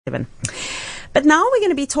But now we're going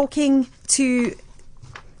to be talking to,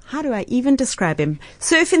 how do I even describe him?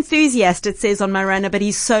 Surf enthusiast, it says on my runner, but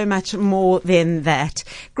he's so much more than that.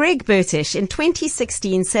 Greg Burtish, in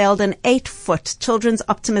 2016, sailed an 8-foot children's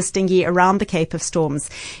Optimist dinghy around the Cape of Storms.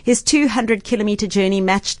 His 200-kilometer journey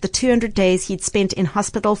matched the 200 days he'd spent in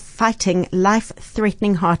hospital fighting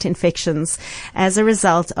life-threatening heart infections as a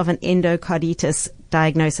result of an endocarditis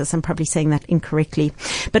diagnosis. I'm probably saying that incorrectly.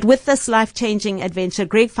 But with this life-changing adventure,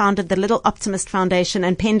 Greg founded the Little Optimist Foundation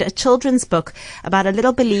and penned a children's book about a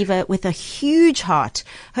little believer with a huge heart,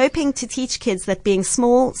 hoping to teach kids that being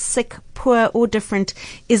small, sick, poor or different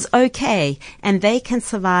is okay, and they can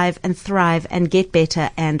survive and thrive and get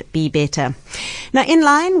better and be better. Now, in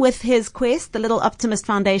line with his quest, the Little Optimist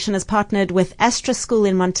Foundation has partnered with Astra School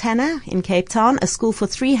in Montana, in Cape Town, a school for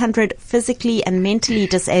 300 physically and mentally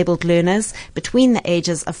disabled learners between the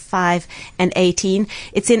ages of 5 and 18.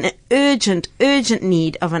 It's in urgent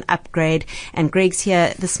need of an upgrade, and Greg's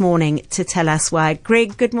here this morning to tell us why.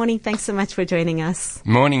 Greg, good morning. Thanks so much for joining us.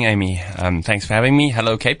 Morning, Amy. Thanks for having me.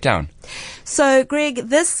 Hello, Cape Town. So, Greg,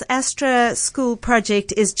 this Astra School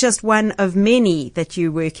project is just one of many that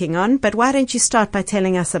you're working on, but why don't you start by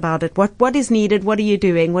telling us about it? What is needed? What are you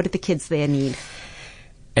doing? What do the kids there need?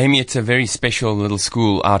 Amy, it's a very special little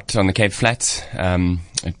school out on the Cape Flats.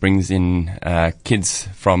 It brings in kids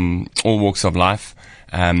from all walks of life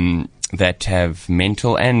that have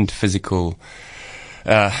mental and physical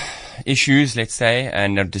issues, let's say,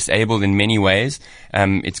 and are disabled in many ways.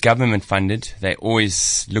 It's government funded. They're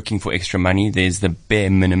always looking for extra money. There's the bare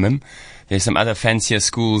minimum. There's some other fancier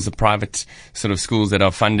schools, the private sort of schools that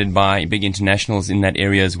are funded by big internationals in that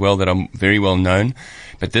area as well that are very well known.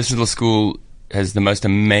 But this little school has the most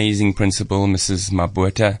amazing principal, Mrs.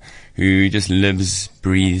 Mabueta, who just lives,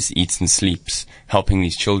 breathes, eats and sleeps helping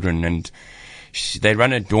these children. And they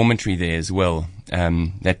run a dormitory there as well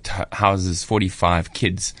that houses 45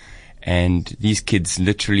 kids. And these kids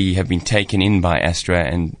literally have been taken in by Astra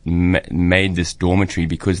and made this dormitory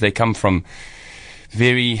because they come from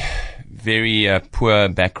very poor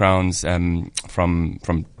backgrounds. From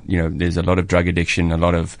there's a lot of drug addiction, a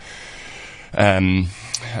lot of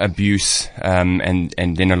abuse, and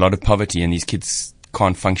then a lot of poverty. And these kids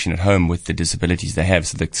can't function at home with the disabilities they have.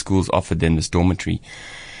 So the schools offered them this dormitory,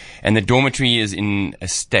 and the dormitory is in a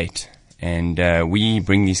state. And we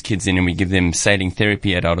bring these kids in and we give them sailing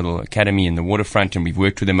therapy at our little academy in the waterfront. And we've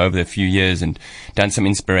worked with them over a few years and done some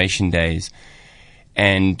inspiration days.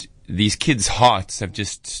 And these kids' hearts have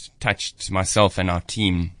just touched myself and our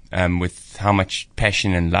team with how much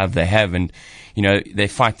passion and love they have. And, they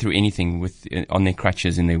fight through anything on their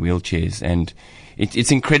crutches in their wheelchairs. And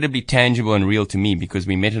it's incredibly tangible and real to me because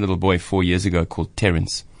we met a little boy 4 years ago called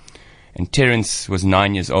Terence. And Terence was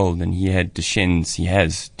 9 years old and he has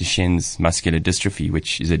Duchenne's muscular dystrophy,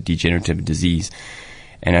 which is a degenerative disease.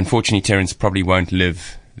 And unfortunately, Terence probably won't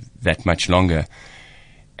live that much longer.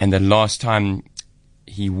 And the last time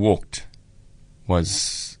he walked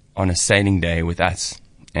was on a sailing day with us.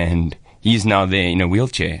 And he's now there in a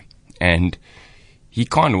wheelchair. And he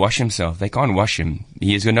can't wash himself. They can't wash him.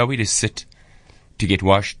 He has got nowhere to sit to get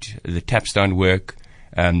washed. The taps don't work.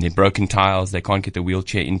 They're broken tiles. They can't get the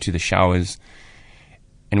wheelchair into the showers.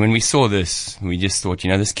 And when we saw this, we just thought,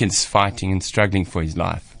 this kid's fighting and struggling for his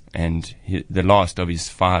life. And the last of his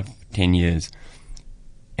 5-10 years.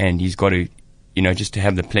 And he's got to, just to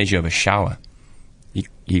have the pleasure of a shower.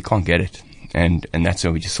 He can't get it. And that's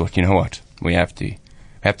why we just thought, what? We have to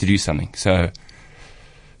do something. So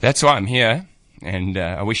that's why I'm here. And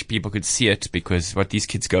I wish people could see it because what these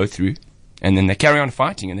kids go through. And then they carry on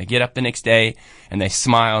fighting and they get up the next day and they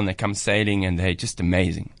smile and they come sailing and they're just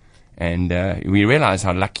amazing. And we realize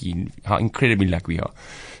how incredibly lucky we are.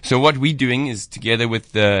 So what we're doing is together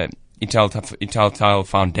with the Ital Tile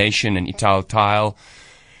Foundation and Ital Tile,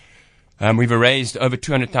 we've raised over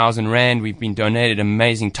 200,000 Rand. We've been donated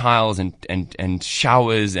amazing tiles and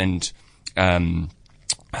showers and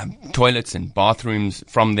toilets and bathrooms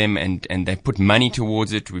from them, and they put money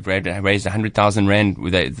towards it. We've raised 100,000 Rand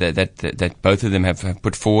that both of them have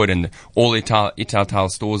put forward, and all Ital Tile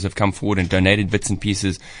stores have come forward and donated bits and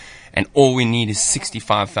pieces. And all we need is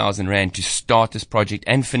 65,000 Rand to start this project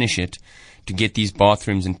and finish it, to get these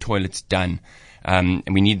bathrooms and toilets done. And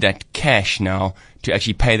we need that cash now to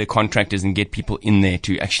actually pay the contractors and get people in there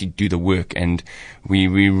to actually do the work. And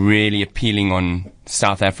we're really appealing on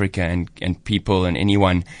South Africa and people and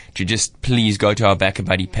anyone to just please go to our Back a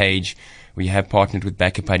Buddy page. We have partnered with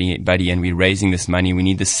Back a Buddy and we're raising this money. We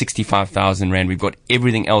need the 65,000 Rand. We've got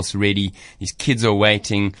everything else ready. These kids are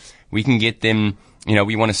waiting. We can get them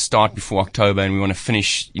we want to start before October and we want to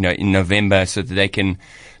finish, in November so that they can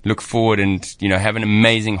look forward and, have an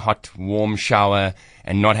amazing hot, warm shower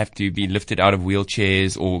and not have to be lifted out of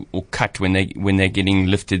wheelchairs or cut when they're getting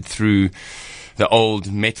lifted through the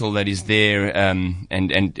old metal that is there, and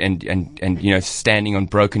standing on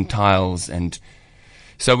broken tiles. And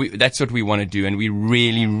so that's what we want to do. And we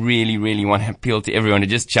really, really, really want to appeal to everyone to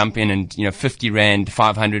just jump in and, 50 Rand,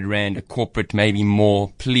 500 Rand, a corporate, maybe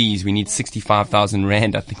more. Please, we need 65,000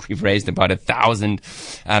 Rand. I think we've raised about 1,000,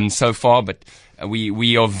 so far, but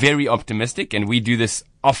we are very optimistic and we do this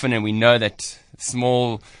often, and we know that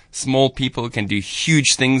small people can do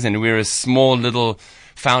huge things, and we're a small little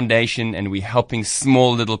foundation and we're helping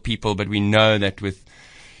small little people, but we know that with,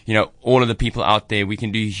 all of the people out there, we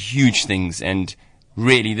can do huge things. And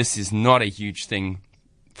really, this is not a huge thing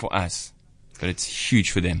for us, but it's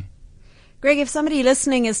huge for them. Greg, if somebody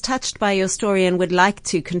listening is touched by your story and would like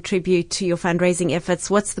to contribute to your fundraising efforts,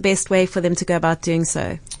 what's the best way for them to go about doing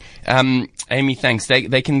so? Amy, thanks.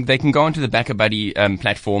 They can go onto the Backer Buddy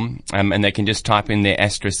platform, and they can just type in their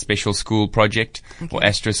Astra Special School Project or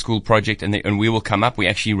Astra School Project, and we will come up. We're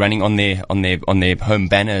actually running on their home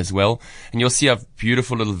banner as well, and you'll see a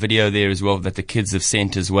beautiful little video there as well that the kids have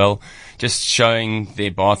sent as well, just showing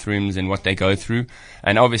their bathrooms and what they go through.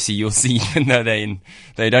 And obviously, you'll see, even though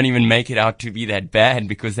they don't even make it out to be that bad,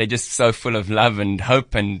 because they're just so full of love and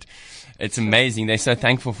hope, and it's amazing. They're so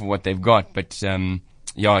thankful for what they've got, but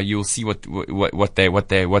you'll see what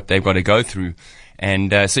they've got to go through.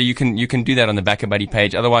 And so you can do that on the Backer Buddy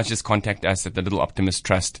page. Otherwise, just contact us at the Little Optimist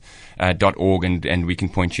Trust .org, and we can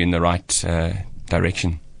point you in the right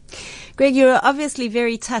direction. Greg, you're obviously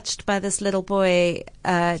very touched by this little boy,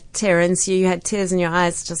 Terence. You had tears in your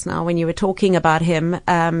eyes just now when you were talking about him.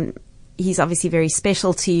 He's obviously very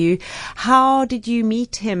special to you. How did you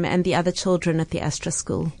meet him and the other children at the Astra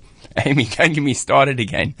School? Amy, don't get me started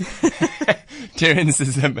again. Terence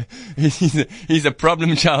he's a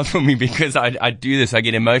problem child for me, because I do this. I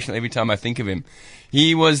get emotional every time I think of him.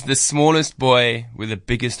 He was the smallest boy with the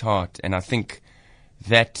biggest heart, and I think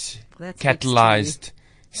that catalyzed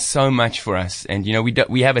so much for us. And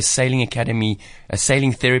we have a sailing academy, a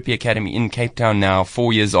sailing therapy academy in Cape Town now,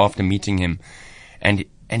 4 years after meeting him, and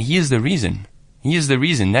he is the reason. He is the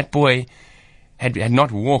reason. That boy had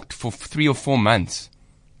not walked for 3 or 4 months.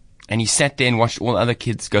 And he sat there and watched all other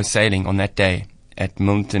kids go sailing on that day at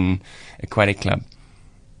Milton Aquatic Club.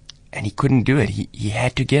 And he couldn't do it. He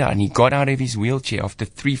had to get out. And he got out of his wheelchair after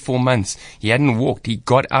 3-4 months. He hadn't walked. He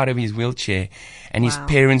got out of his wheelchair. And his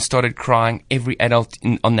parents started crying. Every adult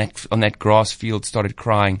on that grass field started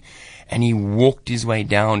crying. And he walked his way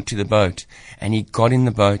down to the boat. And he got in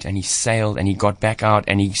the boat and he sailed and he got back out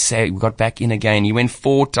and he got back in again. He went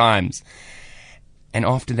 4 times. And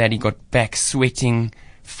after that, he got back sweating,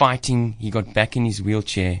 fighting. He got back in his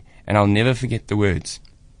wheelchair, and I'll never forget the words.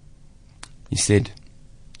 He said,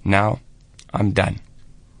 "Now I'm done."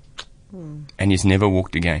 And he's never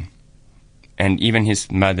walked again. And even his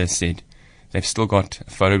mother said they've still got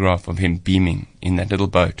a photograph of him beaming in that little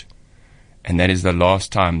boat, and that is the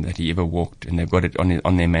last time that he ever walked, and they've got it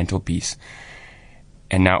on their mantelpiece.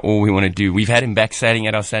 And now all we want to do, we've had him back sailing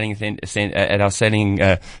at our sailing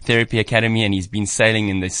therapy academy, and he's been sailing,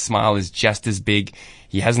 and the smile is just as big.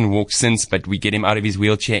 He hasn't walked since, but we get him out of his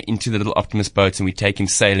wheelchair into the Little Optimist boats, and we take him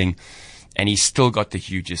sailing, and he's still got the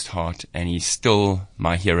hugest heart, and he's still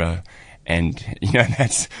my hero. And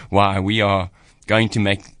that's why we are going to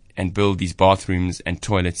make and build these bathrooms and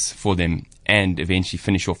toilets for them, and eventually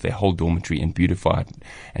finish off their whole dormitory and beautify it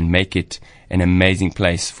and make it an amazing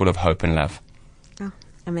place full of hope and love.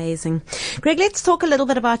 Amazing. Greg, let's talk a little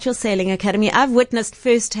bit about your sailing academy. I've witnessed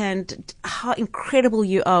firsthand how incredible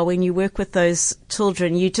you are when you work with those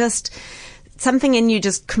children. Something in you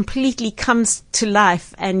just completely comes to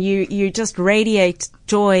life, and you just radiate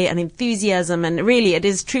joy and enthusiasm, and really it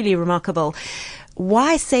is truly remarkable.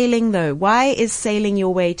 Why sailing though? Why is sailing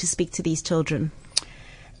your way to speak to these children?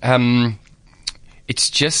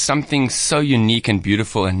 It's just something so unique and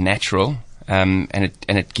beautiful and natural. And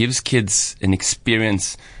it gives kids an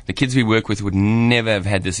experience. The kids we work with would never have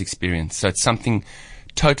had this experience. So it's something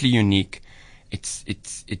totally unique.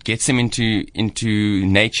 It gets them into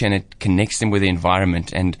nature, and it connects them with the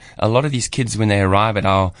environment. And a lot of these kids, when they arrive at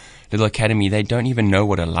our little academy, they don't even know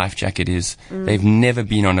what a life jacket is. They've never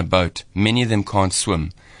been on a boat. Many of them can't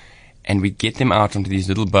swim. And we get them out onto these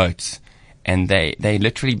little boats, and they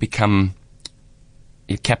literally become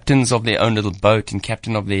captains of their own little boat and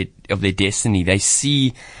captain of their destiny. They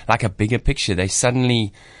see like a bigger picture. They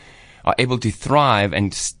suddenly are able to thrive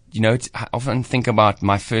and I often think about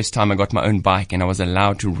my first time I got my own bike and I was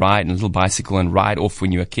allowed to ride a little bicycle and ride off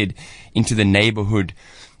when you were a kid into the neighborhood,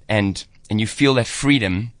 and you feel that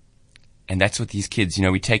freedom. And that's what these kids,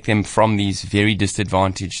 we take them from these very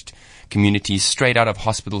disadvantaged communities, straight out of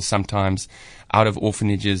hospitals sometimes, out of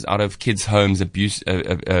orphanages, out of kids' homes, homes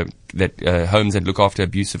that look after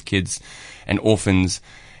abusive kids and orphans.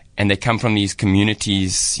 And they come from these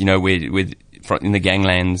communities, where in the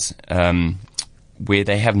ganglands, where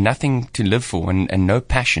they have nothing to live for and no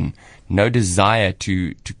passion, no desire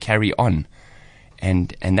to carry on.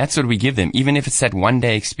 And that's what we give them. Even if it's that one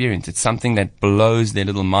day experience, it's something that blows their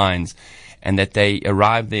little minds, and that they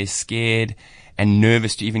arrive there scared and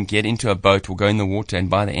nervous to even get into a boat or go in the water. And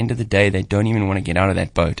by the end of the day, they don't even want to get out of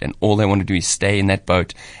that boat. And all they want to do is stay in that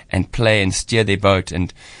boat and play and steer their boat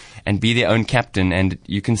and be their own captain. And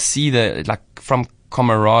you can see from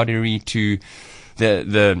camaraderie to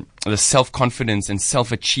the self-confidence and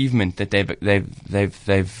self-achievement that they've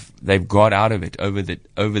got out of it over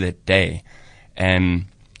that day. And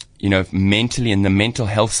mentally, and the mental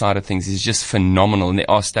health side of things is just phenomenal. And there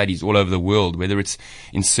are studies all over the world, whether it's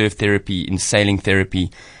in surf therapy, in sailing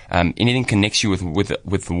therapy, anything connects you with the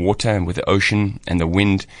water and with the ocean and the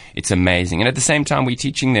wind. It's amazing. And at the same time, we're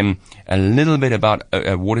teaching them a little bit about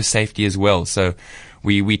water safety as well. So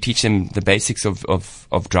we teach them the basics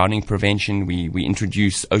of drowning prevention. We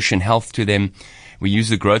introduce ocean health to them. We use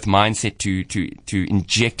the growth mindset to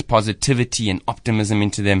inject positivity and optimism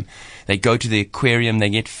into them. They go to the aquarium,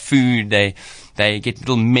 they get food, they get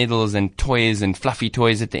little medals and toys and fluffy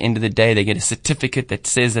toys at the end of the day. They get a certificate that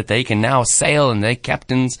says that they can now sail and they're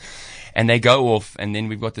captains, and they go off. And then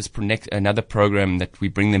we've got this another program that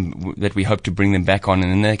we hope to bring them back on,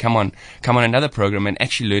 and then they come on another program and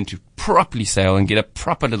actually learn to properly sail and get a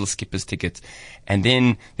proper little skipper's ticket. And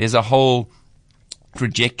then there's a whole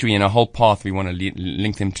trajectory and a whole path we want to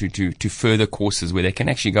link them to further courses where they can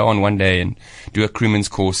actually go on one day and do a crewman's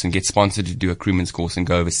course and get sponsored to do a crewman's course and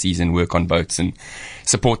go overseas and work on boats and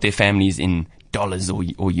support their families in dollars or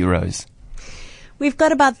euros. We've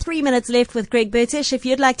got about 3 minutes left with Greg Burtish. If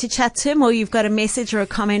you'd like to chat to him or you've got a message or a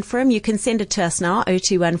comment for him, you can send it to us now,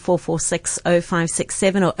 021 446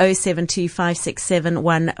 0567 or 072 567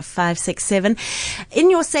 1567.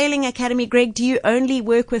 In your sailing academy, Greg, do you only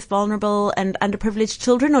work with vulnerable and underprivileged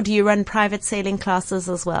children, or do you run private sailing classes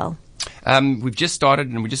as well? We've just started,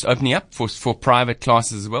 and we're just opening up for private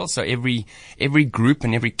classes as well. So every group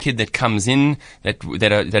and every kid that comes in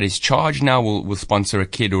that is charged now will sponsor a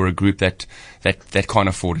kid or a group that can't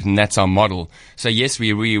afford it, and that's our model. So yes,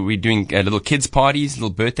 we're doing little kids parties,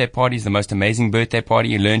 little birthday parties, the most amazing birthday party.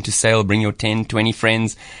 You learn to sail, bring your 10, 20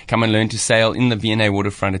 friends, come and learn to sail in the V&A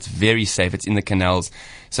waterfront. It's very safe. It's in the canals.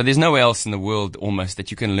 So there's nowhere else in the world almost that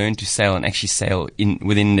you can learn to sail and actually sail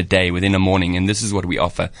within a day, within a morning. And this is what we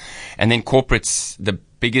offer. And then corporates, the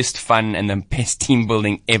biggest fun and the best team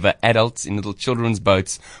building ever. Adults in little children's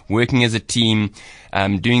boats, working as a team,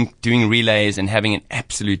 doing relays and having an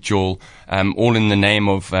absolute joy, all in the name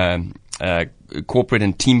of corporate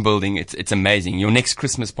and team building. It's amazing. Your next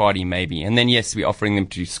Christmas party maybe. And then yes, we're offering them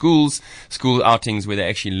to school outings where they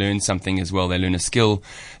actually learn something as well. They learn a skill,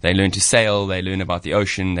 they learn to sail, they learn about the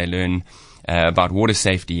ocean, they learn about water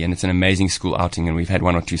safety, and it's an amazing school outing. And we've had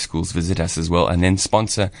 1 or 2 schools visit us as well, and then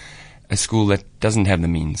sponsor a school that doesn't have the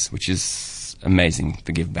means, which is amazing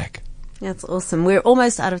to give back. That's awesome. We're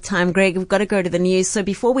almost out of time, Greg. We've got to go to the news. So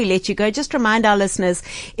before we let you go, just remind our listeners,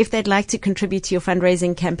 if they'd like to contribute to your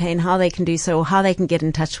fundraising campaign, how they can do so, or how they can get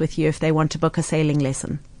in touch with you if they want to book a sailing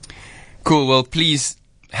lesson. Cool. Well, please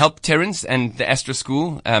help Terence and the Astra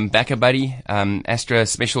School, Backer Buddy, Astra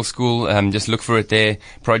Special School. Just look for it there,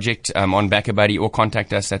 project on Backer Buddy, or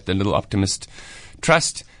contact us at the Little Optimist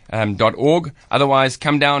Trust. .org. Otherwise,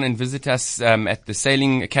 come down and visit us at the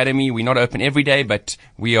Sailing Academy. We're not open every day, but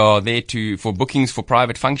we are there for bookings for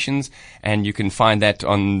private functions, and you can find that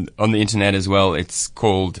on the internet as well. It's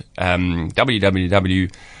called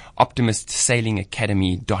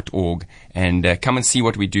www.optimistsailingacademy.org, and come and see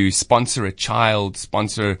what we do. Sponsor a child,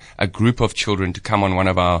 sponsor a group of children to come on one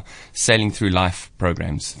of our Sailing Through Life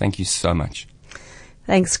programs. Thank you so much.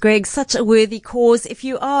 Thanks, Greg. Such a worthy cause. If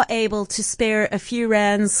you are able to spare a few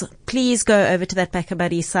rands, please go over to that Backer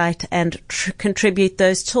Buddy site and contribute.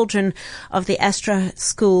 Those children of the Astra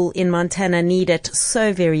School in Montana need it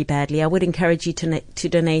so very badly. I would encourage you to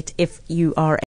donate if you are